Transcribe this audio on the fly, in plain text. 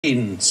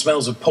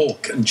Smells of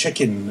pork and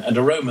chicken and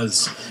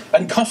aromas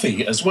and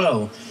coffee as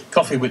well.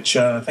 Coffee, which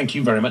thank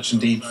you very much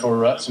indeed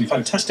for some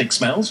fantastic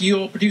smells.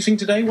 You're producing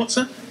today, what,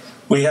 sir?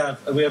 We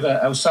have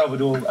a El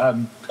Salvador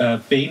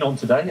bean on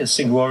today, a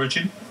single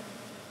origin.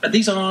 And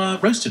these are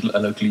roasted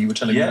locally, you were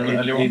telling me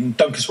earlier on. In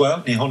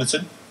Dunkeswell, near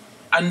Honiton.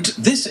 And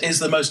this is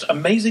the most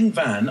amazing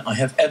van I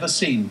have ever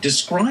seen.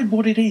 Describe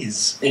what it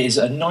is. It is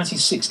a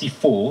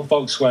 1964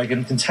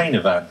 Volkswagen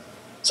container van.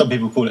 Some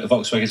people call it a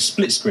Volkswagen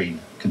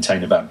split-screen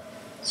container van.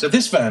 So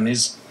this van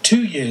is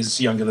 2 years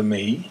younger than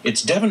me.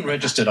 It's Devon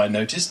registered, I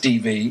noticed,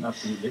 DV.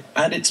 Absolutely.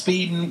 And it's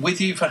been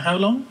with you for how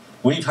long?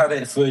 We've had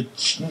it for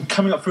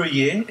coming up for a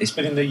year. It's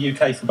been in the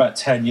UK for about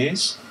 10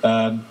 years.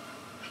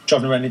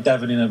 Driving around in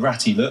Devon in a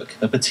ratty look,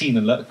 a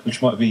patina look,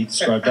 which might be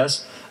described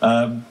as.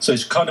 So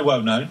it's kind of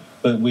well known,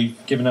 but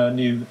we've given her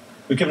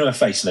a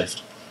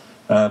facelift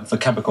for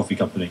Camper Coffee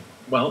Company.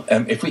 Well,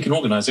 if we can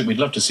organise it, we'd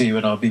love to see you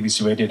at our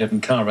BBC Radio Devon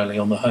car rally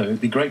on the Hoe.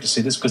 It'd be great to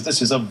see this, because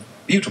this is a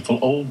beautiful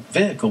old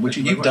vehicle, which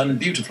you've done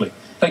beautifully.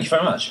 Thank you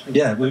very much.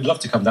 Yeah, we'd love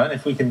to come down.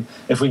 If we can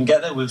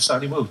get there, we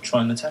certainly will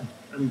try and attend.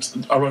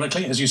 And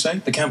ironically, as you say,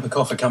 the Camper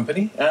Coffee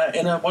Company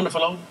in a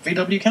wonderful old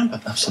VW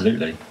camper.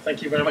 Absolutely.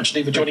 Thank you very much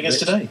indeed for joining us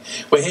today.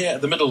 We're here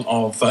at the middle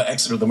of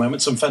Exeter at the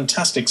moment. Some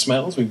fantastic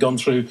smells. We've gone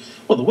through,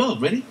 well, the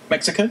world really.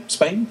 Mexico,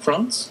 Spain,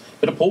 France.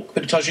 Bit of pork,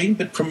 bit of tagine,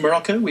 bit from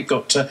Morocco. We've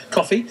got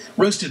coffee,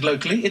 roasted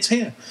locally. It's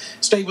here.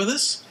 Stay with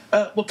us.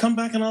 We'll come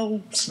back and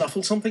I'll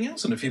snuffle something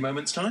else in a few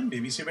moments' time.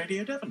 BBC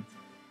Radio Devon.